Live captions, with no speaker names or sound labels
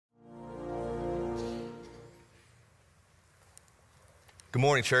Good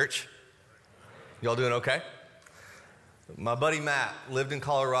morning, church. Y'all doing okay? My buddy Matt lived in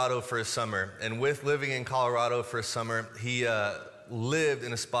Colorado for a summer, and with living in Colorado for a summer, he lived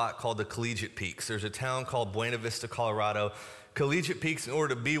in a spot called the Collegiate Peaks. There's a town called Buena Vista, Colorado. Collegiate Peaks, in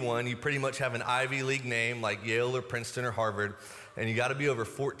order to be one, you pretty much have an Ivy League name like Yale or Princeton or Harvard, and you got to be over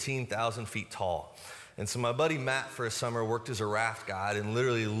 14,000 feet tall. And so my buddy Matt for a summer worked as a raft guide and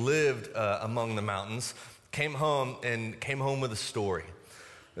literally lived among the mountains, came home with a story.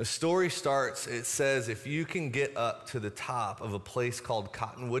 The story starts, it says, if you can get up to the top of a place called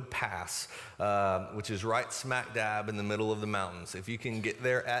Cottonwood Pass, which is right smack dab in the middle of the mountains, if you can get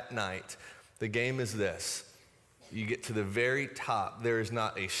there at night, the game is this. You get to the very top. There is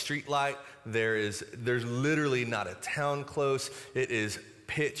not a street light. There's literally not a town close. It is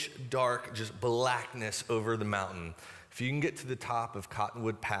pitch dark, just blackness over the mountain. If you can get to the top of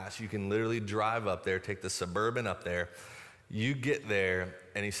Cottonwood Pass, you can literally drive up there, take the Suburban up there. You get there,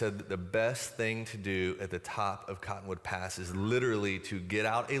 and he said that the best thing to do at the top of Cottonwood Pass is literally to get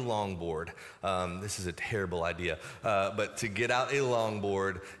out a longboard. This is a terrible idea, but to get out a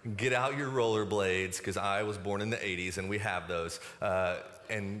longboard, get out your rollerblades, because I was born in the 80s, and we have those,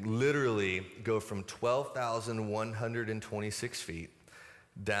 and literally go from 12,126 feet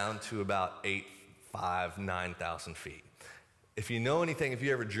down to about 9,000 feet. If you know anything, if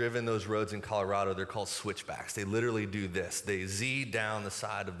you've ever driven those roads in Colorado, they're called switchbacks. They literally do this. They Z down the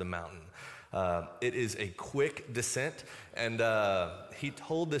side of the mountain. It is a quick descent, and he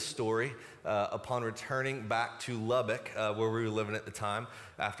told this story upon returning back to Lubbock, where we were living at the time,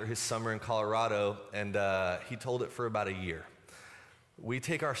 after his summer in Colorado, and he told it for about a year. We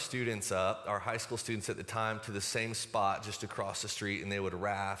take our students up, our high school students at the time, to the same spot just across the street, and they would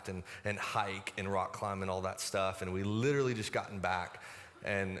raft and hike and rock climb and all that stuff. And we literally just gotten back,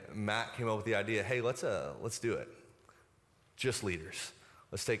 and Matt came up with the idea, hey, let's do it. Just leaders.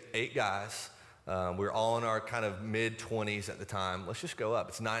 Let's take 8 guys. We're all in our kind of mid-20s at the time. Let's just go up.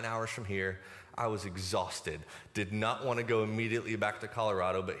 It's 9 hours from here. I was exhausted. Did not want to go immediately back to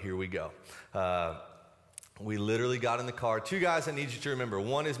Colorado, but here we go. We literally got in the car. 2 guys I need you to remember.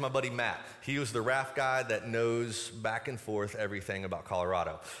 One is my buddy Matt. He was the raft guy that knows back and forth everything about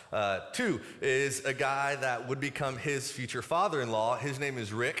Colorado. 2 is a guy that would become his future father-in-law. His name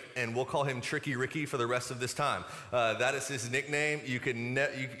is Rick, and we'll call him Tricky Ricky for the rest of this time. That is his nickname.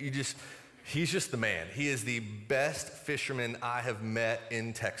 He's just the man. He is the best fisherman I have met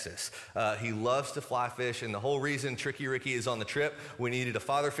in Texas. He loves to fly fish, and the whole reason Tricky Ricky is on the trip, we needed a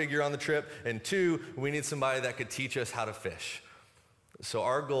father figure on the trip, and 2, we need somebody that could teach us how to fish. So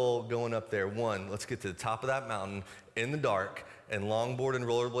our goal going up there, 1, let's get to the top of that mountain in the dark and longboard and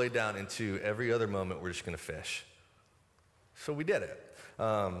rollerblade down, and 2, every other moment we're just gonna fish. So we did it.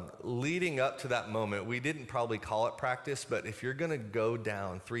 Leading up to that moment, we didn't probably call it practice, but if you're gonna go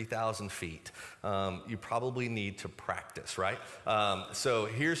down 3,000 feet, you probably need to practice, right? So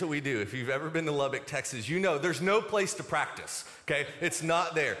here's what we do. If you've ever been to Lubbock, Texas, you know there's no place to practice, okay? It's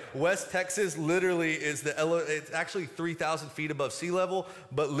not there. West Texas literally is it's actually 3,000 feet above sea level,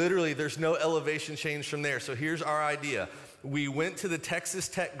 but literally there's no elevation change from there. So here's our idea. We went to the Texas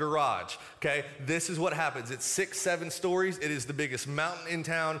Tech garage, okay? This is what happens. It's 6, 7 stories. It is the biggest mountain in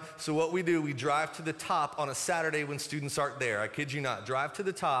town. So what we do, we drive to the top on a Saturday when students aren't there. I kid you not. Drive to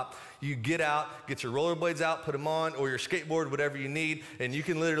the top. You get out, get your rollerblades out, put them on, or your skateboard, whatever you need, and you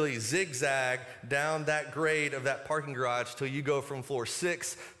can literally zigzag down that grade of that parking garage till you go from floor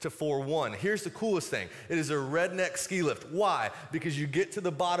 6 to floor 1. Here's the coolest thing. It is a redneck ski lift. Why? Because you get to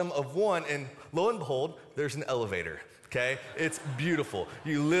the bottom of 1, and lo and behold, there's an elevator. Okay, it's beautiful.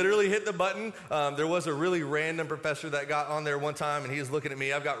 You literally hit the button. There was a really random professor that got on there one time, and he was looking at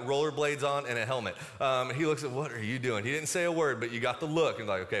me. I've got rollerblades on and a helmet. He looks at, what are you doing? He didn't say a word, but you got the look. And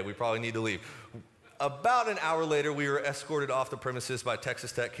like, okay, we probably need to leave. About an hour later, we were escorted off the premises by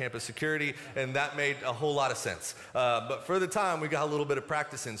Texas Tech campus security, and that made a whole lot of sense. But for the time, we got a little bit of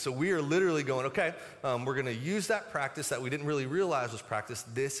practice in. So we are literally going, okay, we're gonna use that practice that we didn't really realize was practice.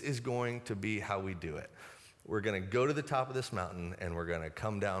 This is going to be how we do it. We're gonna go to the top of this mountain, and we're gonna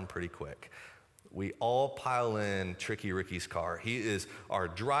come down pretty quick. We all pile in Tricky Ricky's car. He is our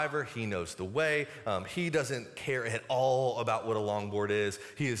driver. He knows the way. He doesn't care at all about what a longboard is.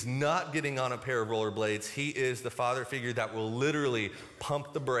 He is not getting on a pair of rollerblades. He is the father figure that will literally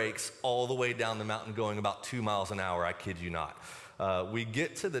pump the brakes all the way down the mountain going about 2 miles an hour, I kid you not. We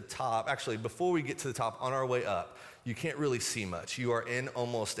get to the top. Actually, before we get to the top, on our way up, you can't really see much. You are in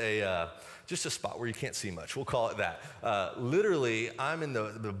almost just a spot where you can't see much. We'll call it that. Literally, I'm in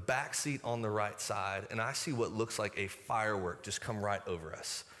the back seat on the right side, and I see what looks like a firework just come right over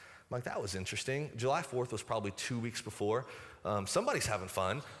us. like, that was interesting. July 4th was probably 2 weeks before. Somebody's having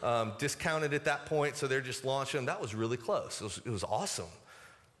fun. Discounted at that point, so they're just launching. That was really close. It was awesome.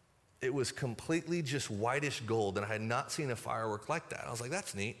 It was completely just whitish gold, and I had not seen a firework like that. I was like,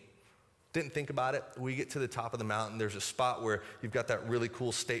 that's neat. Didn't think about it. We get to the top of the mountain. There's a spot where you've got that really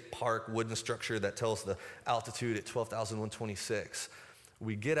cool state park wooden structure that tells the altitude at 12,126.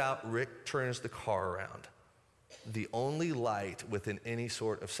 We get out. Rick turns the car around. The only light within any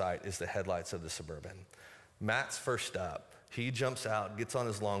sort of sight is the headlights of the Suburban. Matt's first up. He jumps out, gets on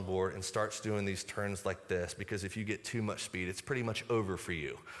his longboard, and starts doing these turns like this, because if you get too much speed, it's pretty much over for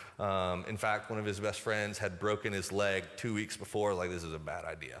you. In fact, one of his best friends had broken his leg 2 weeks before, like, this is a bad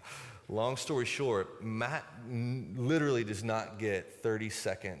idea. Long story short, Matt literally does not get 30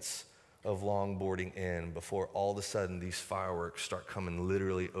 seconds of longboarding in before all of a sudden these fireworks start coming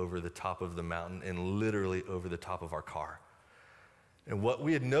literally over the top of the mountain and literally over the top of our car. And what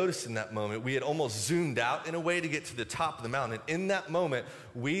we had noticed in that moment, we had almost zoomed out in a way to get to the top of the mountain. And in that moment,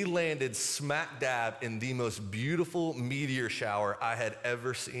 we landed smack dab in the most beautiful meteor shower I had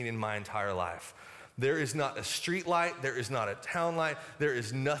ever seen in my entire life. There is not a street light, there is not a town light, there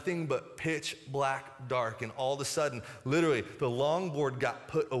is nothing but pitch black dark. And all of a sudden, literally, the longboard got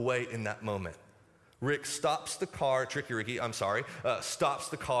put away in that moment. Rick stops the car, Tricky Ricky, stops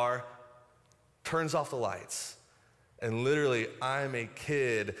the car, turns off the lights. And literally, I'm a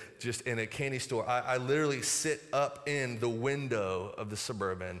kid just in a candy store. I literally sit up in the window of the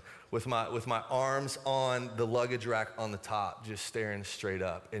Suburban with my arms on the luggage rack on the top, just staring straight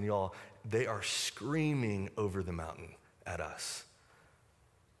up. And y'all, they are screaming over the mountain at us.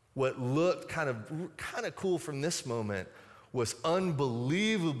 What looked kind of cool from this moment was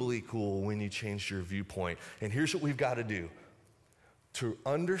unbelievably cool when you changed your viewpoint. And here's what we've got to do. To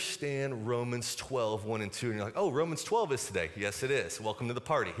understand Romans 12, 1 and 2, and you're like, oh, Romans 12 is today. Yes, it is. Welcome to the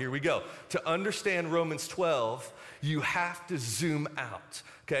party. Here we go. To understand Romans 12, you have to zoom out,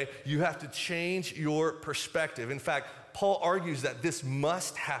 okay? You have to change your perspective. In fact, Paul argues that this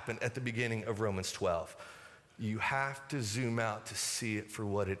must happen at the beginning of Romans 12. You have to zoom out to see it for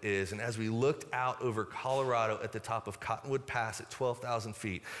what it is. And as we looked out over Colorado at the top of Cottonwood Pass at 12,000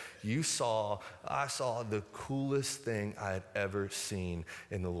 feet, I saw the coolest thing I had ever seen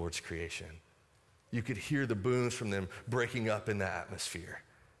in the Lord's creation. You could hear the booms from them breaking up in the atmosphere.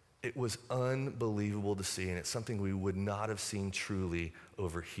 It was unbelievable to see, and it's something we would not have seen truly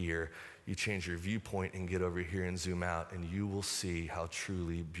over here. You change your viewpoint and get over here and zoom out, and you will see how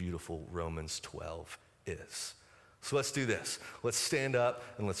truly beautiful Romans 12 is. So let's do this. Let's stand up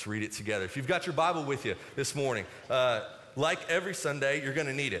and let's read it together. If you've got your Bible with you this morning, like every Sunday, you're going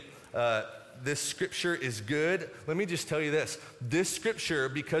to need it. This scripture is good. Let me just tell you this. This scripture,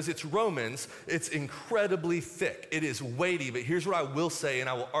 because it's Romans, it's incredibly thick. It is weighty, but here's what I will say, and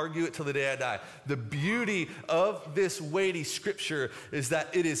I will argue it till the day I die. The beauty of this weighty scripture is that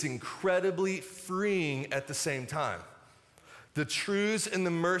it is incredibly freeing at the same time. The truths and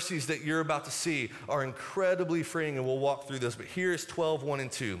the mercies that you're about to see are incredibly freeing, and we'll walk through this. But here's 12, 1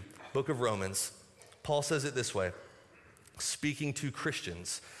 and 2, book of Romans. Paul says it this way, speaking to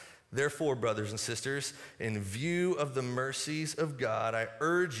Christians. Therefore, brothers and sisters, in view of the mercies of God, I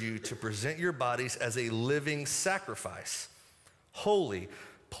urge you to present your bodies as a living sacrifice, holy,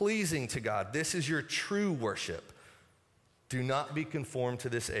 pleasing to God. This is your true worship. Do not be conformed to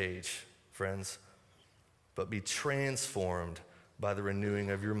this age, friends, but be transformed by the renewing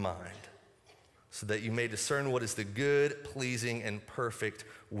of your mind, so that you may discern what is the good, pleasing, and perfect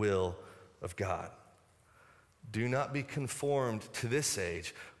will of God. Do not be conformed to this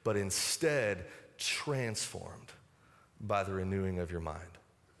age, but instead transformed by the renewing of your mind.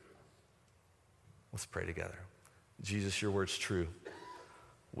 Let's pray together. Jesus, your word's true.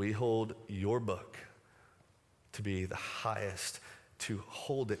 We hold your book to be the highest, to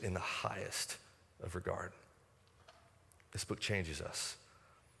hold it in the highest of regard. This book changes us.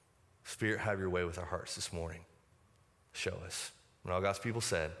 Spirit, have your way with our hearts this morning. Show us. When all God's people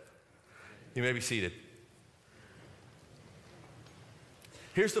said, you may be seated.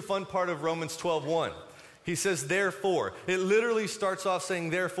 Here's the fun part of Romans 12:1. He says, therefore. It literally starts off saying,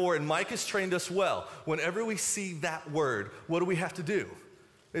 therefore, and Mike has trained us well. Whenever we see that word, what do we have to do?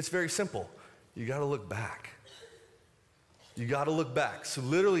 It's very simple. You got to look back. You got to look back. So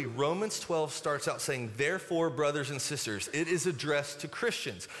literally, Romans 12 starts out saying, therefore, brothers and sisters. It is addressed to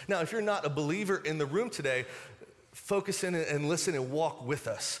Christians. Now, if you're not a believer in the room today, focus in and listen and walk with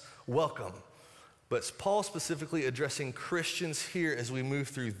us. Welcome. But Paul specifically addressing Christians here as we move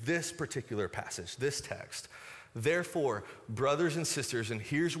through this particular passage, this text. Therefore, brothers and sisters, and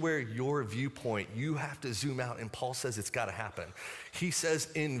here's where your viewpoint, you have to zoom out, and Paul says it's got to happen. He says,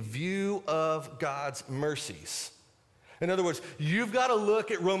 in view of God's mercies. In other words, you've got to look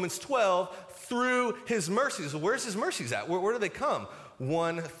at Romans 12 through his mercies. Where's his mercies at? Where do they come?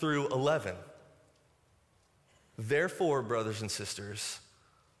 1 through 11. Therefore, brothers and sisters,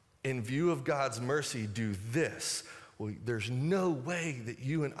 in view of God's mercy, do this. Well, there's no way that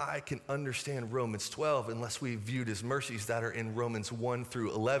you and I can understand Romans 12 unless we viewed his mercies that are in Romans 1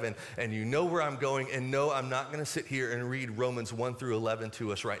 through 11. And you know where I'm going, and no, I'm not going to sit here and read Romans 1 through 11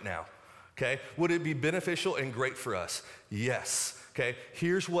 to us right now, okay? Would it be beneficial and great for us? Yes, okay?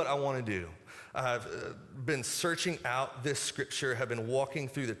 Here's what I want to do. I've been searching out this scripture, have been walking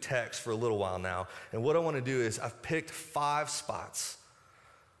through the text for a little while now, and what I want to do is I've picked 5 spots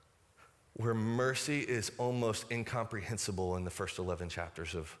where mercy is almost incomprehensible in the first 11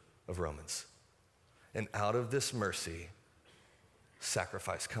 chapters of Romans. And out of this mercy,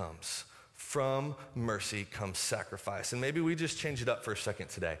 sacrifice comes. From mercy comes sacrifice. And maybe we just change it up for a second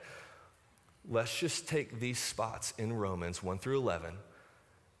today. Let's just take these spots in Romans 1 through 11,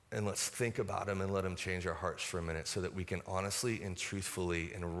 and let's think about them and let them change our hearts for a minute so that we can honestly and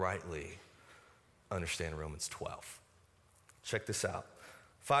truthfully and rightly understand Romans 12. Check this out.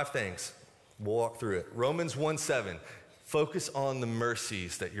 5 things. We'll walk through it. Romans 1:7. Focus on the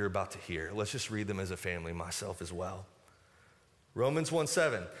mercies that you're about to hear. Let's just read them as a family, myself as well. Romans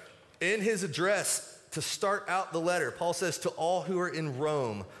 1:7. In his address to start out the letter, Paul says, to all who are in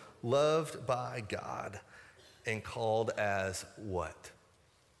Rome, loved by God and called as what?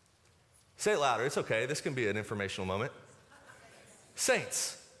 Say it louder. It's okay. This can be an informational moment.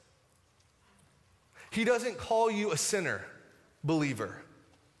 Saints. He doesn't call you a sinner, believer.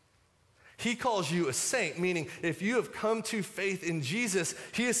 He calls you a saint, meaning if you have come to faith in Jesus,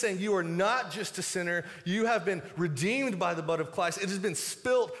 he is saying you are not just a sinner. You have been redeemed by the blood of Christ. It has been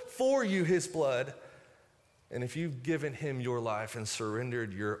spilt for you, his blood. And if you've given him your life and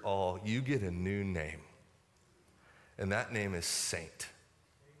surrendered your all, you get a new name. And that name is saint.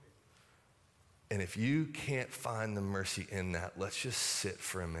 And if you can't find the mercy in that, let's just sit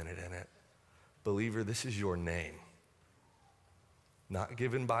for a minute in it. Believer, this is your name. Not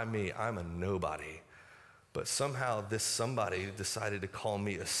given by me, I'm a nobody. But somehow this somebody decided to call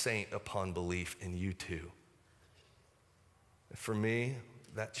me a saint upon belief in you too. And for me,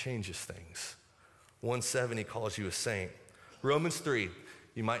 that changes things. 1:7, he calls you a saint. Romans 3,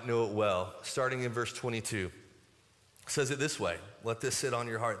 you might know it well, starting in verse 22. Says it this way, let this sit on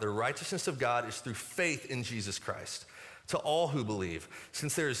your heart. The righteousness of God is through faith in Jesus Christ to all who believe,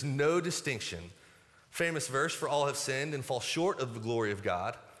 since there is no distinction. Famous verse, for all have sinned and fall short of the glory of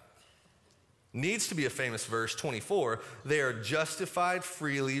God. Needs to be a famous verse, 24. They are justified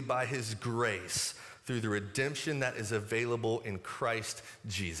freely by his grace through the redemption that is available in Christ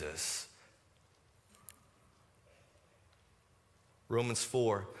Jesus. Romans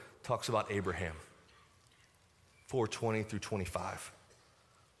 4 talks about Abraham. 4:20 through 25.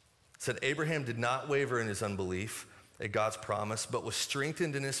 It said, Abraham did not waver in his unbelief at God's promise, but was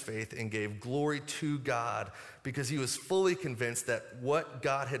strengthened in his faith and gave glory to God because he was fully convinced that what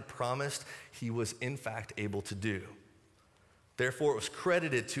God had promised, he was in fact able to do. Therefore, it was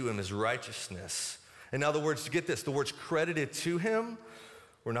credited to him as righteousness. In other words, to get this, the words credited to him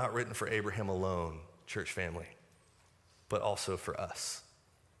were not written for Abraham alone, church family, but also for us.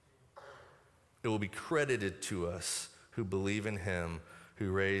 It will be credited to us who believe in him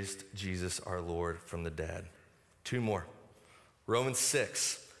who raised Jesus our Lord from the dead. 2 more. Romans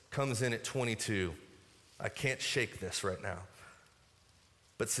 6 comes in at 22. I can't shake this right now.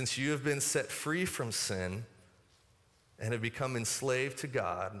 But since you have been set free from sin and have become enslaved to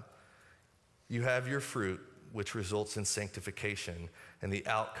God, you have your fruit, which results in sanctification, and the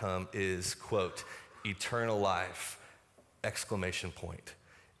outcome is, quote, eternal life, exclamation point.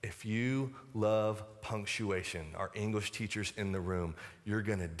 If you love punctuation, our English teachers in the room, you're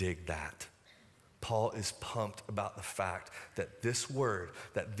gonna dig that. Paul is pumped about the fact that this word,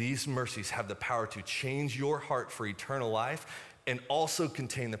 that these mercies have the power to change your heart for eternal life and also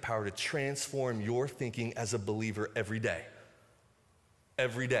contain the power to transform your thinking as a believer every day.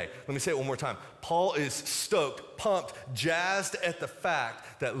 Every day. Let me say it one more time. Paul is stoked, pumped, jazzed at the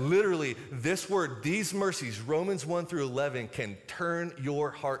fact that literally this word, these mercies, Romans 1 through 11, can turn your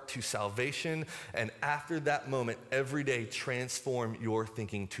heart to salvation, and after that moment, every day transform your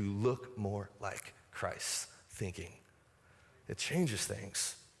thinking to look more like Christ's thinking. It changes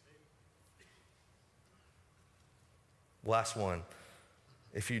things. Last one.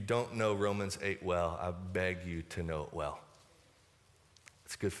 If you don't know Romans 8 well, I beg you to know it well.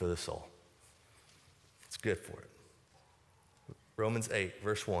 It's good for the soul. It's good for it. Romans 8,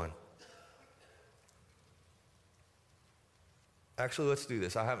 verse 1. Actually, let's do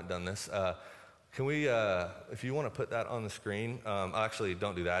this. I haven't done this. Can we, if you want to put that on the screen, actually,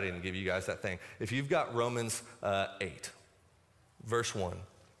 don't do that. I didn't give you guys that thing. If you've got Romans 8, verse 1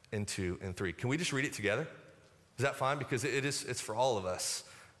 and 2 and 3, can we just read it together? Is that fine? Because it's for all of us.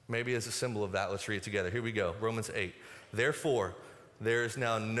 Maybe as a symbol of that, let's read it together. Here we go, Romans 8. Therefore, there is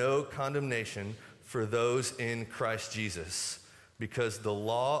now no condemnation for those in Christ Jesus, because the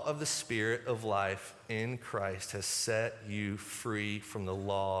law of the Spirit of life in Christ has set you free from the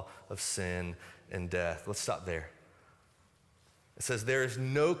law of sin and death. Let's stop there. It says there is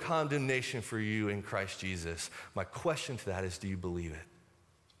no condemnation for you in Christ Jesus. My question to that is, do you believe it?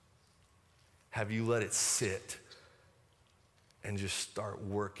 Have you let it sit and just start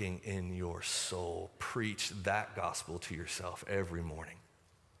working in your soul? Preach that gospel to yourself every morning.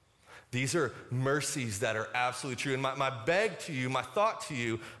 These are mercies that are absolutely true. And my beg to you, my thought to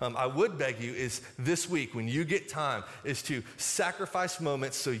you, I would beg you is this week, when you get time, is to sacrifice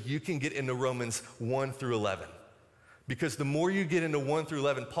moments so you can get into Romans 1 through 11. Because the more you get into 1 through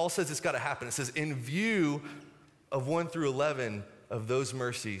 11, Paul says it's got to happen. It says, in view of 1 through 11 of those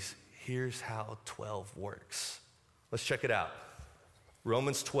mercies, here's how 12 works. Let's check it out.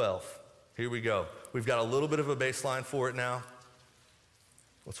 Romans 12. Here we go. We've got a little bit of a baseline for it now.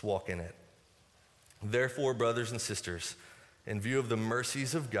 Let's walk in it. Therefore, brothers and sisters, in view of the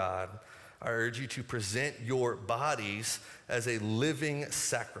mercies of God, I urge you to present your bodies as a living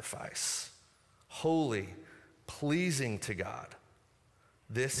sacrifice, holy, pleasing to God.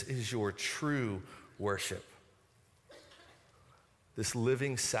 This is your true worship. This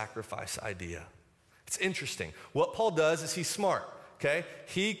living sacrifice idea. It's interesting. What Paul does is he's smart. Okay?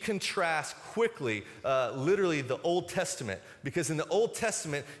 He contrasts quickly, literally the Old Testament, because in the Old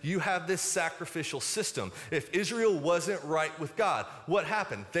Testament, you have this sacrificial system. If Israel wasn't right with God, what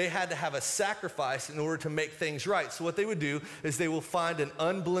happened? They had to have a sacrifice in order to make things right. So what they would do is they will find an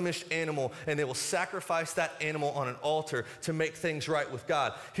unblemished animal and they will sacrifice that animal on an altar to make things right with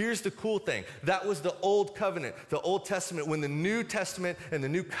God. Here's the cool thing. That was the Old Covenant, the Old Testament. When the New Testament and the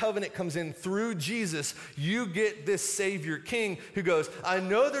New Covenant comes in through Jesus, you get this Savior King who goes, I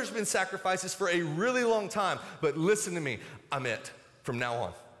know there's been sacrifices for a really long time, but listen to me, I'm it from now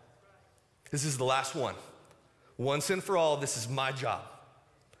on. This is the last one. Once and for all, this is my job.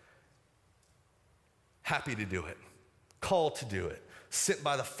 Happy to do it, called to do it, sent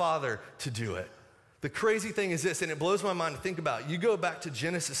by the Father to do it. The crazy thing is this, and it blows my mind to think about. You go back to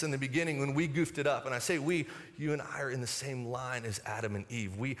Genesis in the beginning when we goofed it up, and I say we, you and I are in the same line as Adam and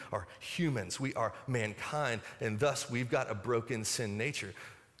Eve. We are humans. We are mankind, and thus we've got a broken sin nature.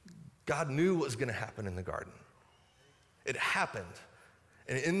 God knew what was going to happen in the garden. It happened.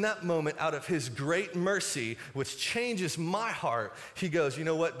 And in that moment, out of his great mercy, which changes my heart, he goes, you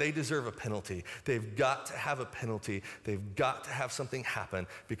know what? They deserve a penalty. They've got to have a penalty. They've got to have something happen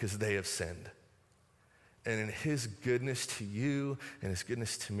because they have sinned. And in his goodness to you and his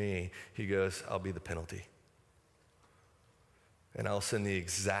goodness to me, he goes, I'll be the penalty. And I'll send the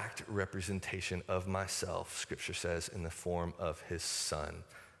exact representation of myself, Scripture says, in the form of his Son,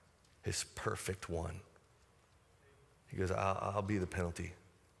 his perfect one. He goes, I'll be the penalty.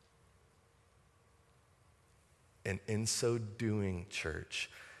 And in so doing,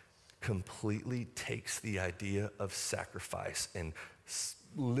 church, completely takes the idea of sacrifice and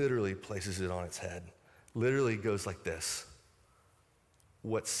literally places it on its head. Literally goes like this.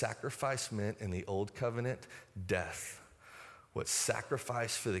 What sacrifice meant in the old covenant, death. What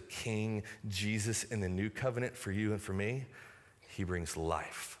sacrifice for the King, Jesus, in the new covenant for you and for me, he brings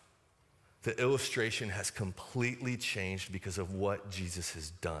life. The illustration has completely changed because of what Jesus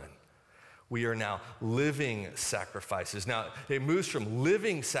has done. We are now living sacrifices. Now, it moves from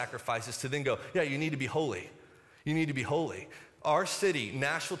living sacrifices to then go, yeah, you need to be holy. You need to be holy. Our city,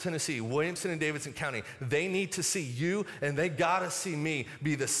 Nashville, Tennessee, Williamson and Davidson County, they need to see you and they gotta see me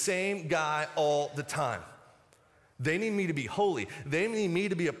be the same guy all the time. They need me to be holy. They need me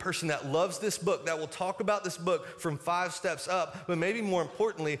to be a person that loves this book, that will talk about this book from 5 steps up, but maybe more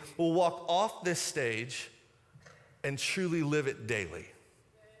importantly, will walk off this stage and truly live it daily.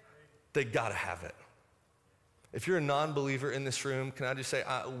 They gotta have it. If you're a non-believer in this room, can I just say,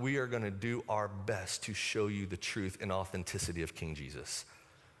 we are gonna do our best to show you the truth and authenticity of King Jesus.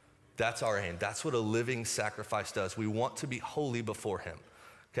 That's our aim. That's what a living sacrifice does. We want to be holy before him,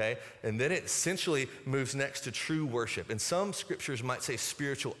 okay? And then it essentially moves next to true worship. And some scriptures might say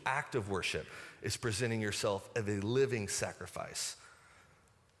spiritual act of worship is presenting yourself as a living sacrifice.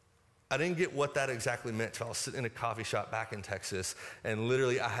 I didn't get what that exactly meant till I was sitting in a coffee shop back in Texas, and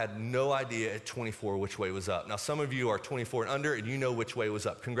literally I had no idea at 24 which way was up. Now, some of you are 24 and under, and you know which way was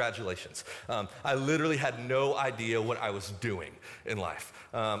up. Congratulations. I literally had no idea what I was doing in life.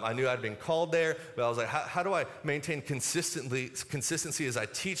 I knew I'd been called there, but I was like, how do I maintain consistency as I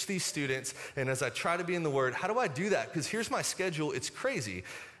teach these students and as I try to be in the Word? How do I do that? Because here's my schedule. It's crazy.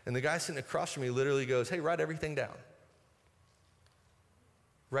 And the guy sitting across from me literally goes, hey, write everything down.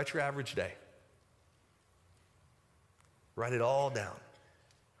 Write your average day. Write it all down.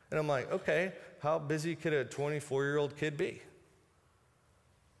 And I'm like, okay, how busy could a 24-year-old kid be?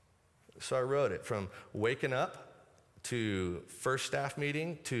 So I wrote it from waking up to first staff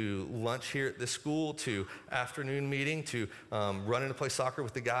meeting, to lunch here at this school, to afternoon meeting, to running to play soccer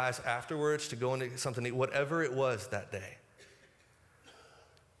with the guys afterwards, to going to get something to eat, whatever it was that day.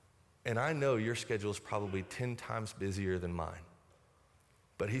 And I know your schedule is probably 10 times busier than mine.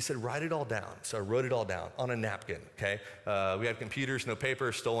 But he said, write it all down. So I wrote it all down on a napkin, okay? We had computers, no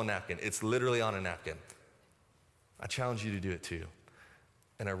paper, stole a napkin. It's literally on a napkin. I challenge you to do it too.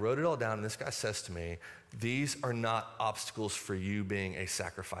 And I wrote it all down, and this guy says to me, these are not obstacles for you being a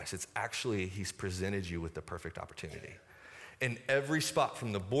sacrifice. It's actually, he's presented you with the perfect opportunity. In every spot,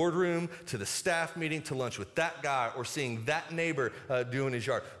 from the boardroom to the staff meeting to lunch with that guy or seeing that neighbor doing his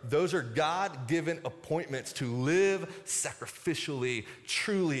yard, those are God-given appointments to live sacrificially,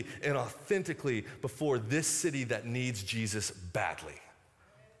 truly, and authentically before this city that needs Jesus badly.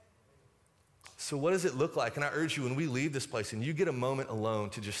 So what does it look like? And I urge you, when we leave this place and you get a moment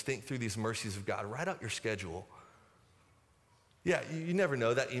alone to just think through these mercies of God, write out your schedule. Yeah, you never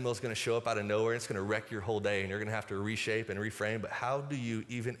know. That email's going to show up out of nowhere. It's going to wreck your whole day, and you're going to have to reshape and reframe. But how do you,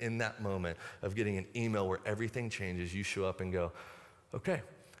 even in that moment of getting an email where everything changes, you show up and go, okay,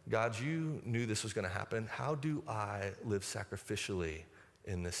 God, you knew this was going to happen. How do I live sacrificially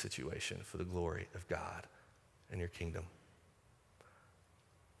in this situation for the glory of God and your kingdom?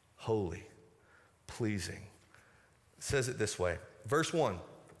 Holy, pleasing. It says it this way. Verse 1,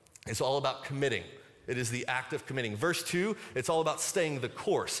 it's all about committing. It is the act of committing. Verse 2, it's all about staying the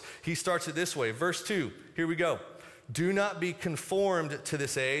course. He starts it this way. Verse 2, here we go. Do not be conformed to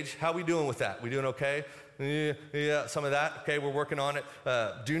this age. How are we doing with that? We doing okay? Yeah, some of that. Okay, we're working on it.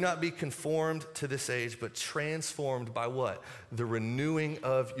 Do not be conformed to this age, but transformed by what? The renewing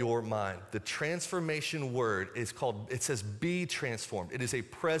of your mind. The transformation word is called, it says be transformed. It is a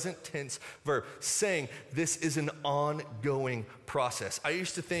present tense verb saying this is an ongoing process. I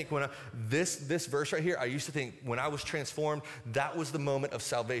used to think this verse right here, I used to think when I was transformed, that was the moment of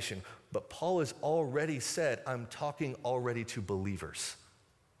salvation. But Paul has already said, I'm talking already to believers.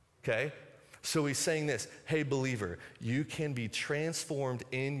 Okay? So he's saying this, hey believer, you can be transformed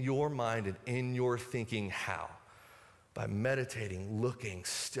in your mind and in your thinking. How? By meditating, looking,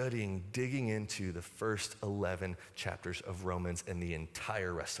 studying, digging into the first 11 chapters of Romans and the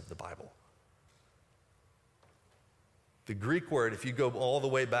entire rest of the Bible. The Greek word, if you go all the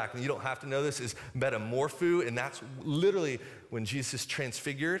way back, and you don't have to know this, is metamorpho, and that's literally when Jesus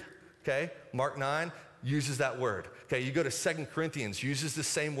transfigured, okay? Mark 9 uses that word. Okay, you go to 2 Corinthians, uses the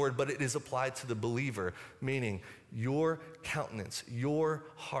same word, but it is applied to the believer, meaning your countenance, your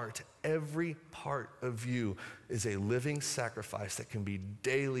heart, every part of you is a living sacrifice that can be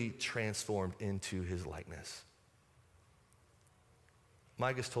daily transformed into his likeness.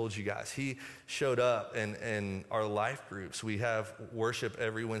 Mike has told you guys, he showed up in our life groups. We have worship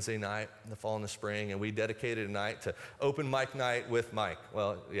every Wednesday night in the fall and the spring, and we dedicated a night to open mic night with Mike.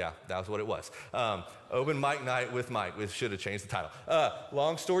 Well, yeah, that was what it was. Open mic night with Mike. We should have changed the title.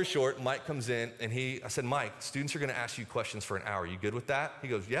 Long story short, Mike comes in, and I said, Mike, students are going to ask you questions for an hour. You good with that? He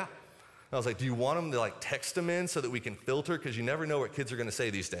goes, yeah. I was like, do you want them to text them in so that we can filter? Because you never know what kids are going to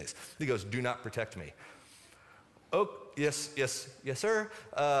say these days. He goes, do not protect me. Oh, yes, sir.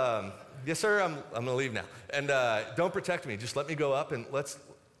 Yes, sir, I'm going to leave now. And don't protect me. Just let me go up and let's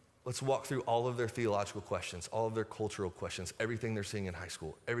walk through all of their theological questions, all of their cultural questions, everything they're seeing in high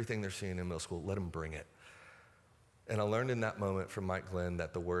school, everything they're seeing in middle school. Let them bring it. And I learned in that moment from Mike Glenn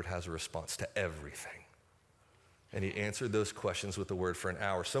that the word has a response to everything. And he answered those questions with the word for an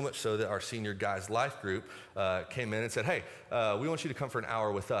hour, so much so that our senior guys life group came in and said, hey, we want you to come for an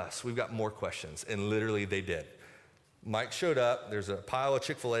hour with us. We've got more questions. And literally they did. Mike showed up, there's a pile of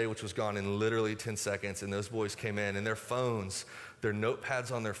Chick-fil-A which was gone in literally 10 seconds, and those boys came in, and their phones, their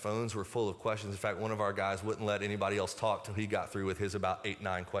notepads on their phones were full of questions. In fact, one of our guys wouldn't let anybody else talk till he got through with his about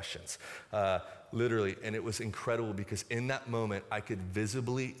 8-9 questions. Literally, and it was incredible because in that moment, I could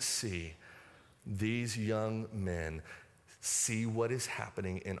visibly see these young men see what is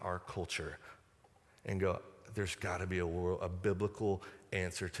happening in our culture and go, there's gotta be a biblical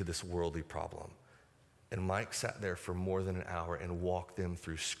answer to this worldly problem. And Mike sat there for more than an hour and walked them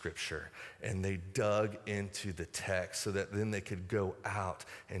through Scripture. And they dug into the text so that then they could go out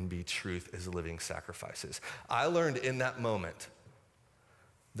and be truth as living sacrifices. I learned in that moment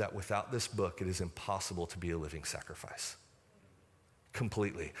that without this book, it is impossible to be a living sacrifice.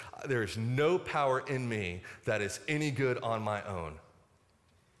 Completely. There is no power in me that is any good on my own.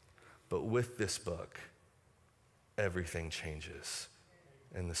 But with this book, everything changes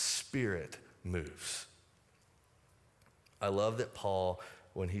and the Spirit moves. I love that Paul,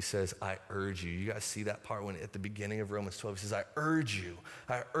 when he says, I urge you guys see that part when at the beginning of Romans 12, he says, I urge you,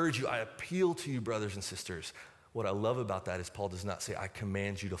 I appeal to you, brothers and sisters. What I love about that is Paul does not say, I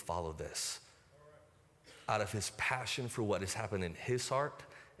command you to follow this. Out of his passion for what has happened in his heart,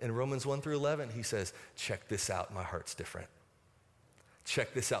 in Romans 1 through 11, he says, check this out, my heart's different.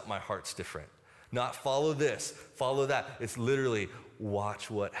 Check this out, my heart's different. Not follow this, follow that. It's literally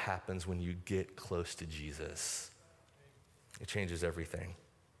watch what happens when you get close to Jesus. It changes everything.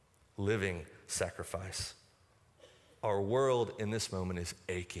 Living sacrifice. Our world in this moment is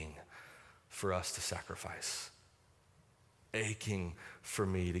aching for us to sacrifice. Aching for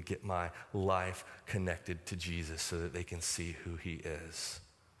me to get my life connected to Jesus so that they can see who he is.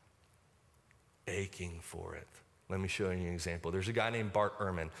 Aching for it. Let me show you an example. There's a guy named Bart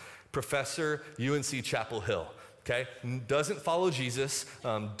Ehrman, professor, UNC Chapel Hill. Okay, doesn't follow Jesus,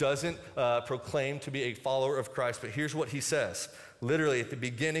 doesn't proclaim to be a follower of Christ, but here's what he says. Literally at the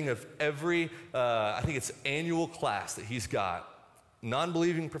beginning of every, I think it's annual class that he's got,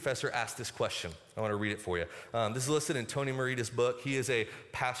 non-believing professor asked this question. I want to read it for you. This is listed in Tony Merita's book. He is a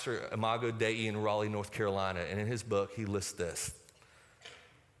pastor, Imago Dei in Raleigh, North Carolina, and in his book, he lists this.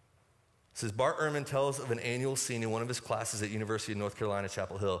 It says, Bart Ehrman tells of an annual scene in one of his classes at University of North Carolina,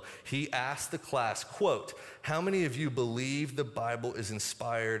 Chapel Hill. He asked the class, quote, how many of you believe the Bible is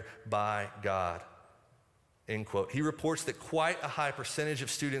inspired by God? End quote. He reports that quite a high percentage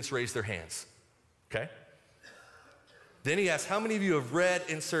of students raised their hands, okay? Then he asked, how many of you have read,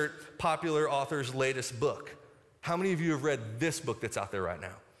 insert popular author's latest book? How many of you have read this book that's out there right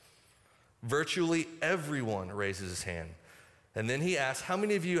now? Virtually everyone raises his hand. And then he asked, how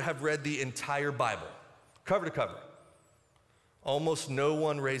many of you have read the entire Bible, cover to cover? Almost no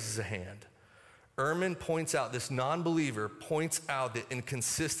one raises a hand. Ehrman points out, this non-believer points out the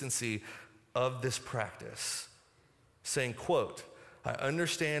inconsistency of this practice, saying, quote, I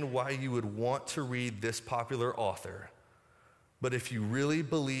understand why you would want to read this popular author, but if you really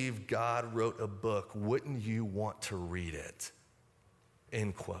believe God wrote a book, wouldn't you want to read it?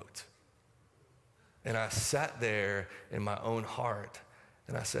 End quote. And I sat there in my own heart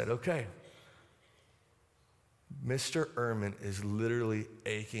and I said, okay, Mr. Ehrman is literally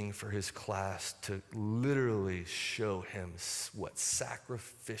aching for his class to literally show him what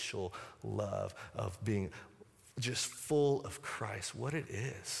sacrificial love of being just full of Christ, what it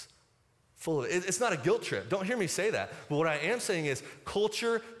is. Full of it. It's not a guilt trip. Don't hear me say that. But what I am saying is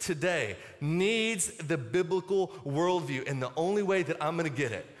culture today needs the biblical worldview. And the only way that I'm going to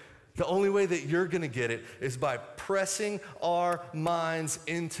get it, the only way that you're going to get it is by pressing our minds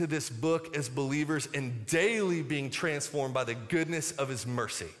into this book as believers and daily being transformed by the goodness of his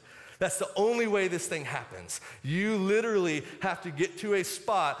mercy. That's the only way this thing happens. You literally have to get to a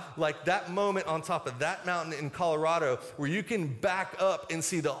spot like that moment on top of that mountain in Colorado where you can back up and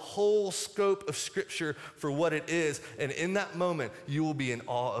see the whole scope of Scripture for what it is. And in that moment, you will be in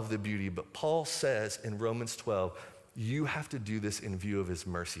awe of the beauty. But Paul says in Romans 12, you have to do this in view of his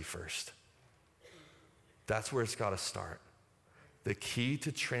mercy first. That's where it's got to start. The key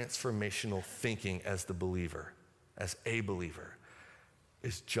to transformational thinking as the believer, as a believer,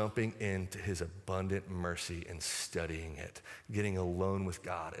 is jumping into his abundant mercy and studying it, getting alone with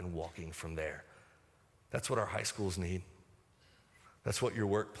God and walking from there. That's what our high schools need. That's what your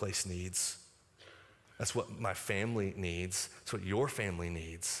workplace needs. That's what my family needs. That's what your family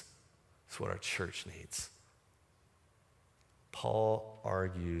needs. That's what our church needs. Paul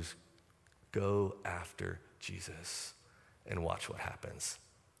argues, go after Jesus and watch what happens.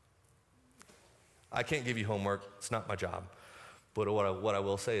 I can't give you homework. It's not my job. But what I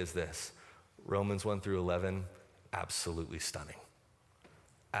will say is this. Romans 1 through 11, absolutely stunning.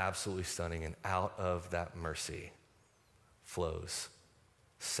 Absolutely stunning. And out of that mercy flows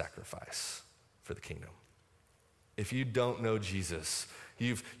sacrifice for the kingdom. If you don't know Jesus,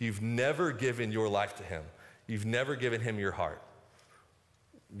 you've never given your life to him. You've never given him your heart.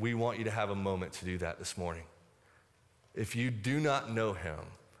 We want you to have a moment to do that this morning. If you do not know him,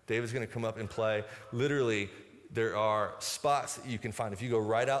 David's going to come up and play. Literally, there are spots that you can find. If you go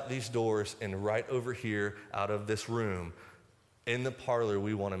right out these doors and right over here out of this room, In the parlor,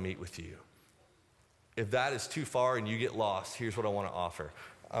 we want to meet with you. If that is too far and you get lost, here's what I want to offer.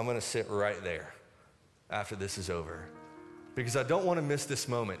 I'm going to sit right there after this is over, because I don't want to miss this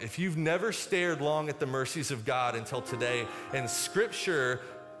moment. If you've never stared long at the mercies of God until today, and Scripture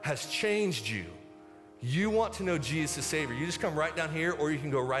has changed you, you want to know Jesus as Savior, you just come right down here, or you can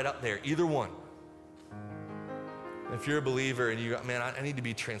go right up there, either one. If you're a believer and you go, man, I need to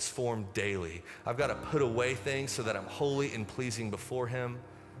be transformed daily. I've got to put away things so that I'm holy and pleasing before Him.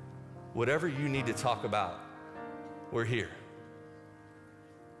 Whatever you need to talk about, we're here.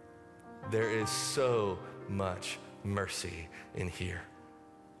 There is so much mercy in here.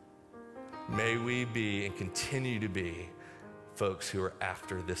 May we be and continue to be folks who are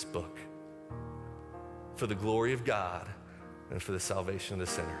after this book for the glory of God and for the salvation of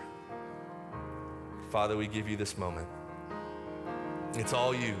the sinner. Father, we give you this moment. It's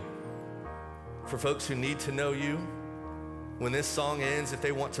all you. For folks who need to know you, when this song ends, if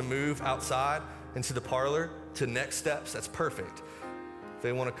they want to move outside into the parlor to next steps, that's perfect. If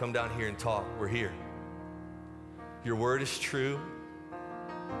they want to come down here and talk, we're here. Your word is true.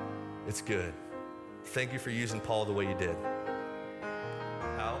 It's good. Thank you for using Paul the way you did.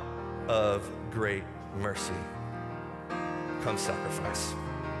 Out of great mercy comes sacrifice.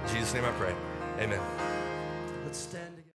 In Jesus' name I pray. Amen. Let's stand together.